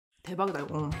대박이다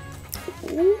이거.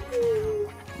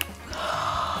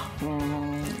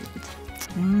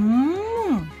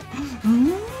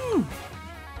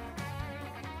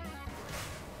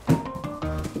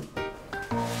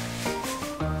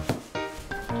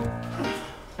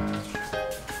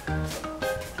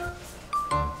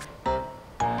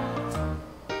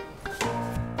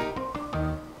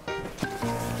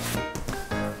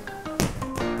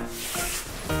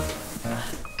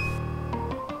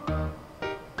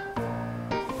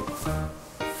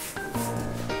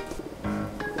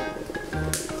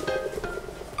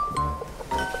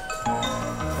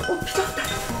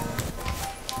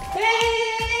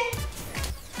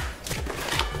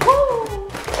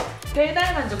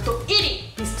 배달 만족도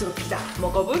 1위 비스트로 피자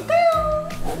먹어볼까요?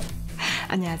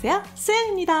 안녕하세요,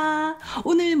 쏘영입니다.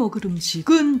 오늘 먹을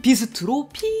음식은 비스트로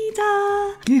피자.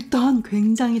 일단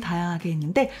굉장히 다양하게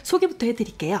있는데 소개부터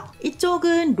해드릴게요.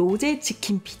 이쪽은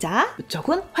로제치킨 피자,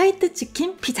 이쪽은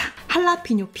화이트치킨 피자,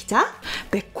 할라피뇨 피자,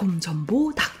 매콤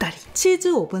전보 닭다리, 치즈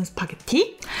오븐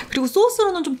스파게티, 그리고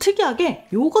소스로는 좀 특이하게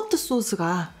요거트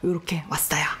소스가 이렇게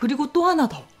왔어요. 그리고 또 하나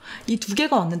더. 이 두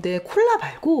개가 왔는데 콜라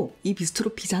말고 이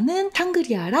비스트로 피자는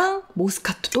샹그리아랑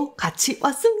모스카토도 같이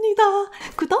왔습니다.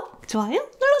 구독, 좋아요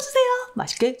눌러주세요.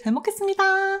 맛있게 잘 먹겠습니다.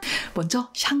 먼저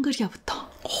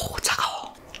샹그리아부터. 오,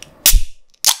 차가워.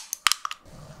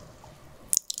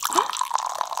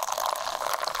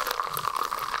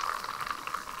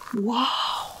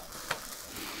 와우.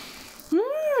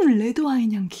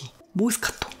 레드와인 향기.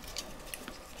 모스카토.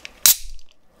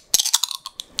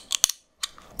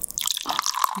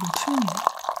 이건 추운데?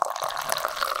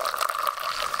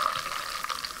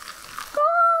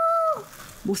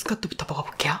 모스카토부터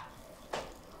먹어볼게요.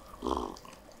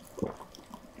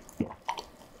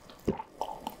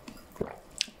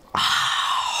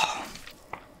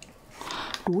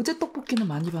 로제 떡볶이는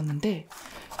많이 봤는데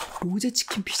로제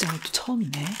치킨 피자는 또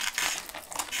처음이네.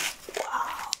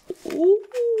 오,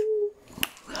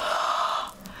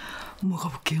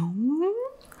 먹어볼게요.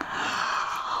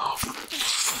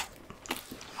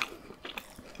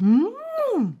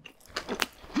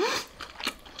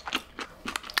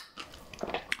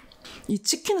 이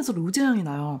치킨에서 로제 향이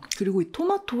나요. 그리고 이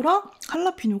토마토랑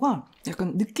할라피뇨가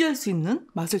약간 느끼할 수 있는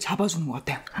맛을 잡아주는 것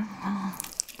같아요.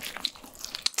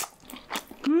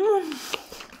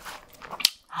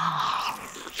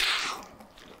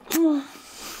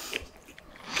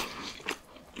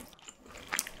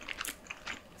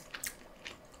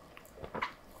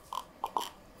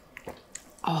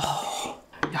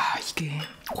 야, 이게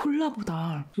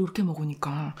콜라보다 이렇게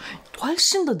먹으니까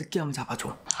훨씬 더 느끼함을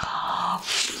잡아줘.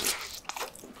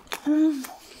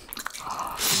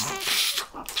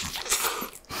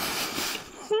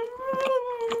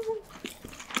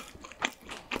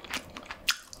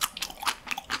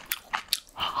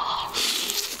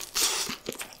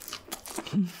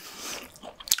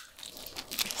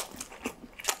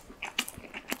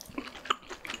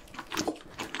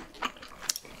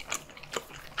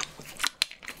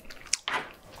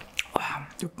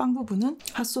 이 빵 부분은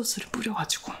핫소스를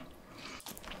뿌려가지고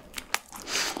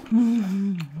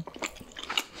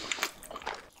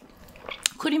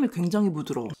크림이 굉장히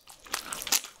부드러워.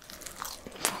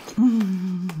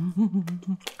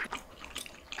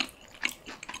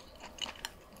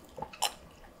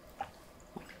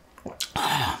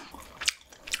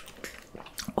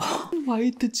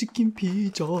 화이트치킨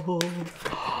피자. 와,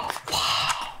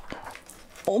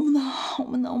 어머나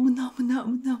어머나 어머나 어머나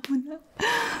어머나 어머나.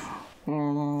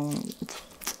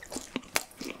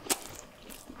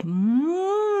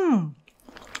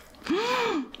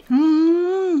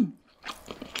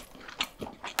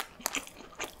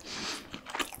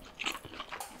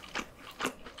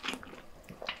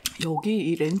 여기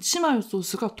이 렌치마요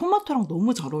소스가 토마토랑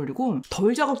너무 잘 어울리고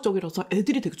덜 자극적이라서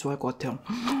애들이 되게 좋아할 것 같아요.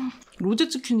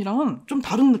 로제치킨이랑은 좀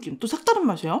다른 느낌, 또 색다른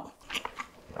맛이에요.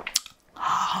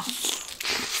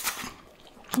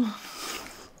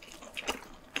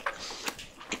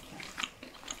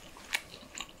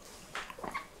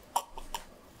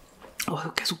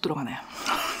 이거 계속 들어가네.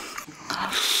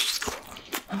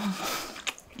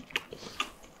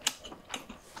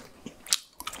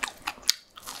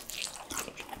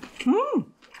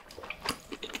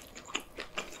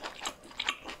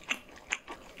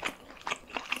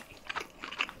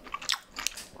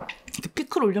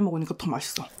 피클 올려 먹으니까 더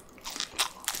맛있어.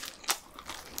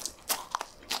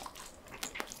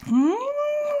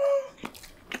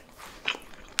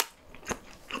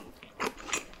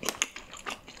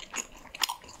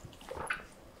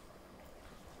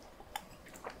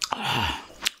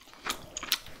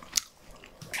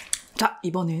 자,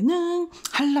 이번에는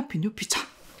할라피뇨 피자.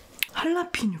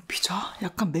 할라피뇨 피자?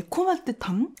 약간 매콤할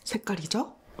듯한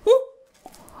색깔이죠?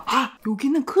 아,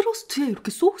 여기는 크러스트에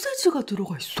이렇게 소세지가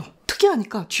들어가 있어.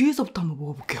 특이하니까 뒤에서부터 한번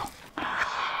먹어볼게요.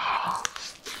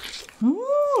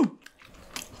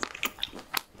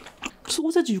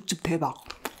 소세지 육즙 대박.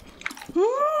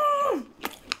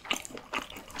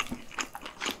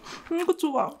 이거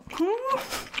좋아.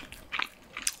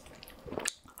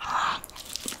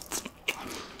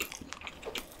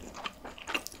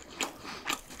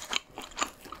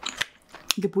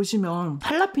 이게 보시면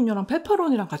할라피뇨랑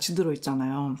페퍼로니랑 같이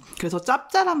들어있잖아요. 그래서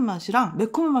짭짤한 맛이랑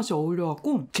매콤한 맛이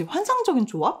어울려갖고 이렇게 환상적인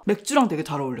조합? 맥주랑 되게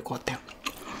잘 어울릴 것 같아요.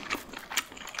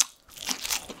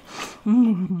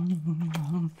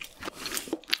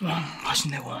 와,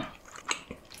 맛있네 이거.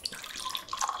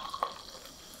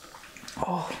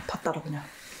 다 따라 그냥.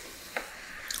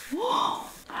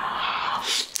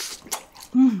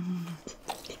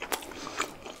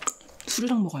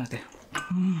 술이랑 먹어야 돼.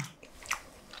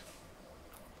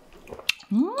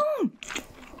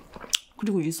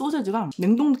 그리고 이 소세지가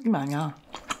냉동 느낌이 아니야.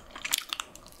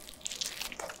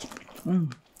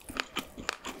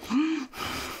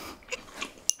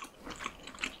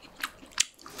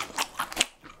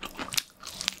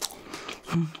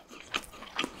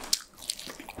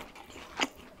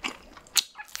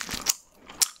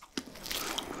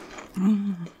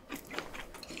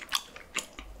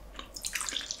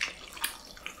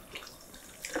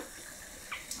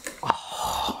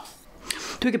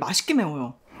 되게 맛있게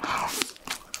매워요.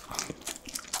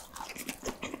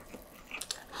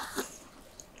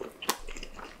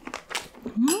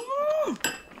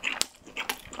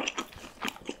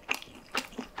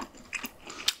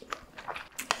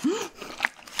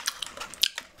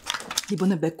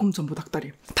 이번엔 매콤 전부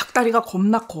닭다리. 닭다리가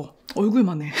겁나 커.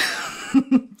 얼굴만 해.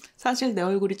 사실 내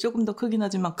얼굴이 조금 더 크긴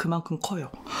하지만 그만큼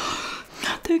커요.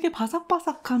 되게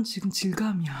바삭바삭한 지금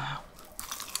질감이야.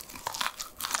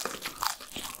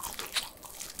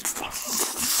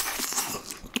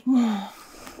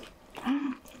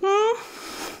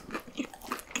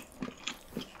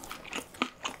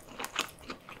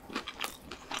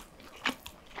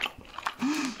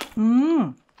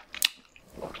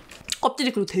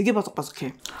 껍질이 그리고 되게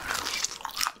바삭바삭해.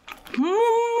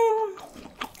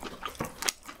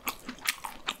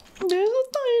 내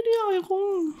스타일이야 이거.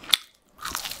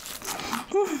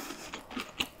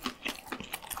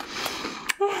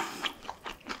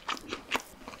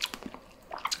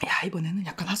 야, 이번에는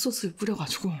약간 핫소스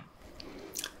뿌려가지고, 야,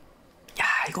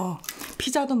 이거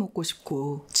피자도 먹고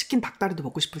싶고 치킨 닭다리도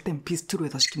먹고 싶을 땐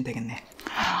비스트로에서 시키면 되겠네.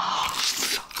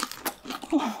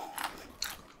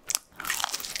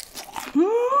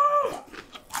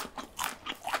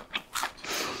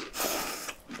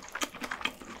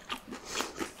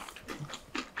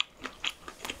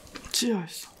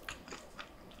 찌어있어.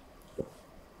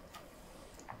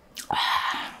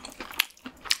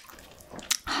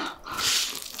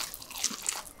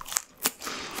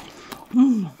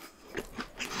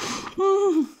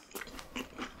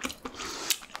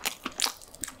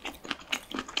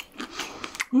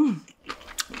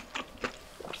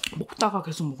 먹다가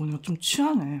계속 먹으니까 좀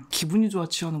취하네. 기분이 좋아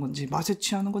취하는 건지 맛에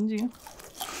취하는 건지.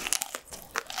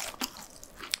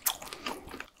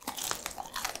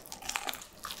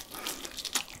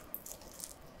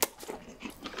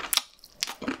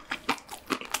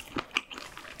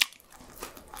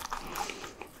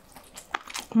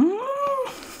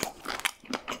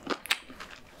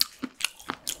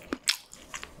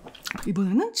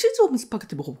 이번에는 치즈 오븐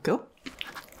스파게티 먹어볼게요.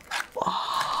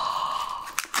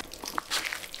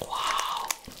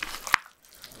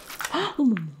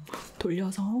 어머,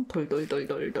 돌려서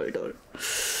돌돌돌돌돌돌.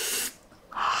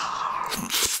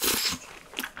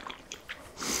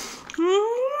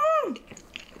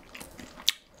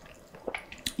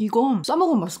 이거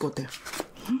싸먹으면 맛있을 것 같아.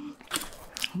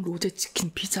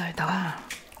 로제치킨 피자에다가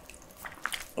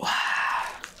와,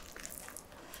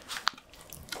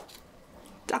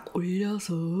 딱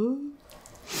올려서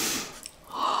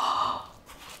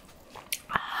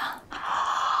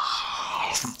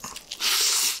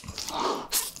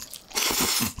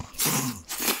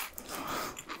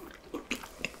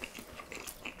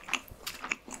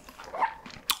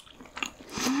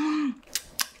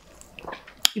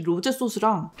이 로제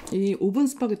소스랑 이 오븐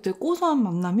스파게티의 고소한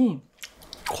만남이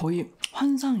거의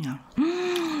환상이야.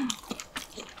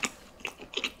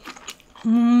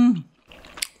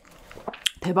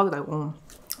 대박이다 이거.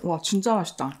 와, 진짜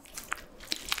맛있다.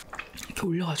 이렇게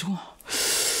올려가지고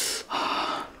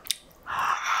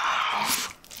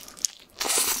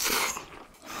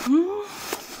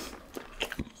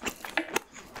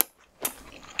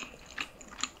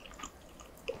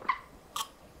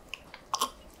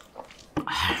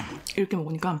이렇게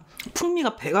먹으니까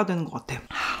풍미가 배가 되는 것 같아.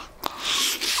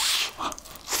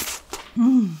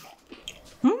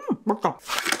 맛있다.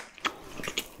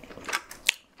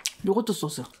 요거트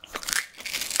소스.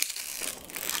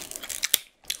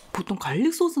 보통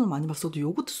갈릭 소스는 많이 봤어도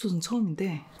요거트 소스는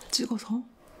처음인데 찍어서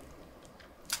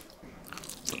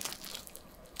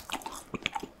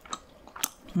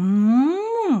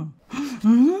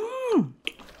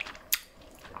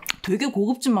되게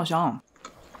고급진 맛이야.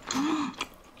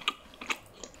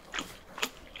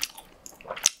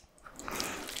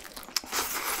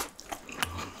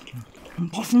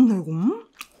 맛있네 이거.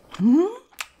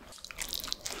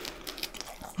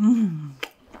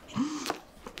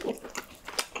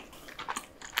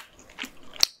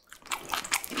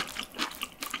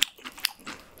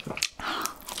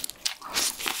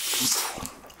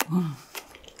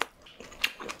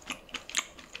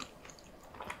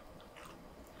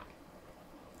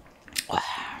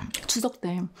 추석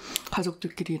때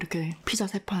가족들끼리 이렇게 피자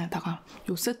 3판에다가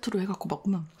요 세트로 해갖고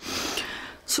먹으면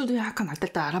술도 약간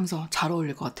알딸딸 하면서 잘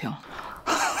어울릴 것 같아요.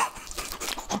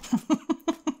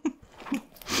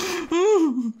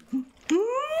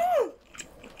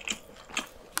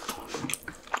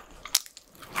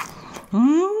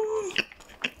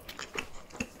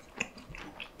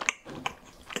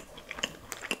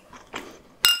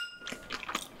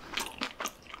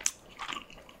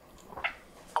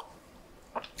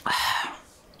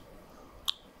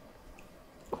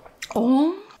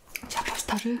 자,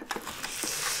 파스타를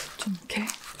좀 이렇게.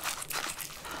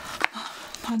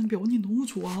 나는 면이 너무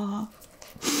좋아.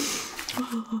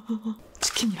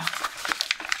 치킨이랑.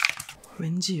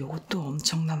 왠지 이것도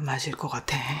엄청난 맛일 것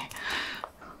같아.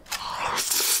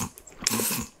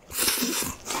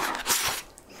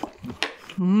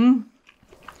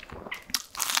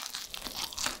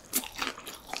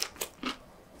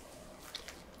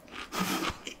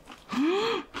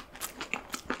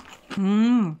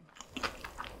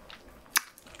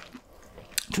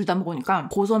 둘 다 먹으니까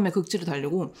고소함의 극치를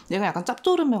달리고 얘가 약간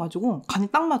짭조름해가지고 간이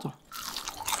딱 맞아.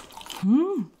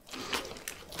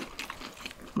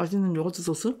 맛있는 요거트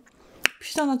소스?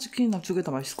 피자나 치킨이나 두 개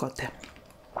다 맛있을 것 같아.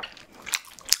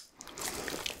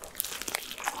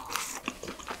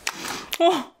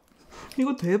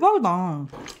 이거 대박이다.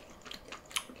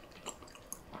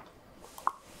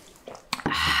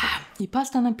 이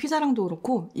파스타는 피자랑도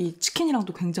그렇고 이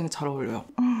치킨이랑도 굉장히 잘 어울려요.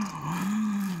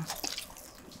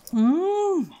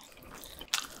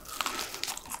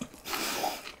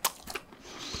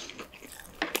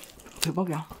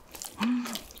 대박이야.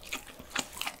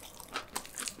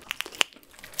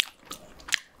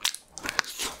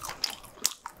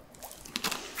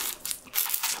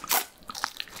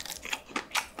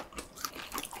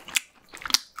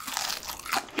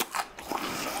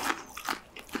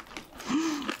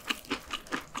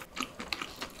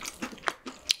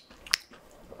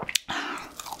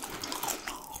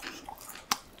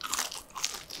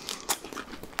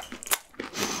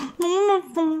 너무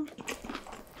맛있어.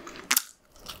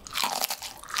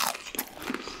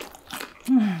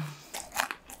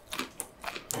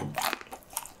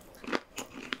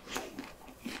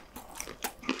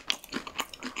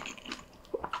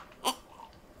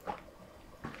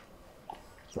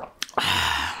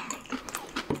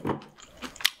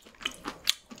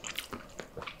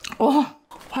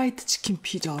 화이트치킨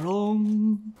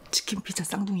피자랑 치킨 피자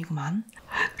쌍둥이구만.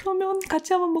 그러면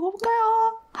같이 한번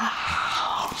먹어볼까요?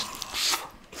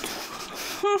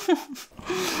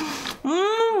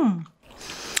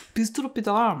 비스트로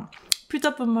피자가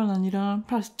피자뿐만 아니라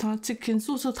파스타, 치킨,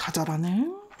 소스 다 잘하네.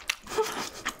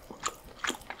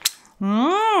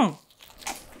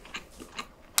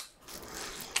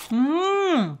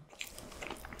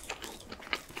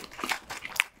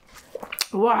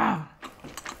 와.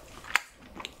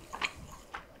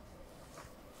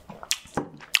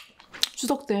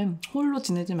 추석 때 홀로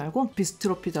지내지 말고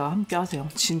비스트로 피자와 함께 하세요.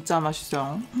 진짜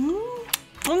맛있어요.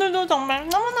 오늘도 정말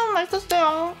너무너무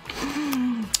맛있었어요.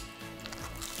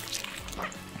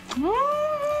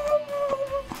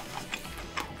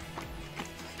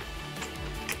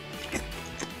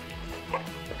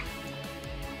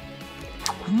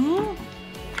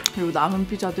 그리고 남은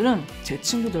피자들은 제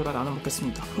친구들과 나눠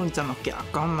먹겠습니다. 혼자 먹기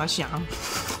아까운 맛이야.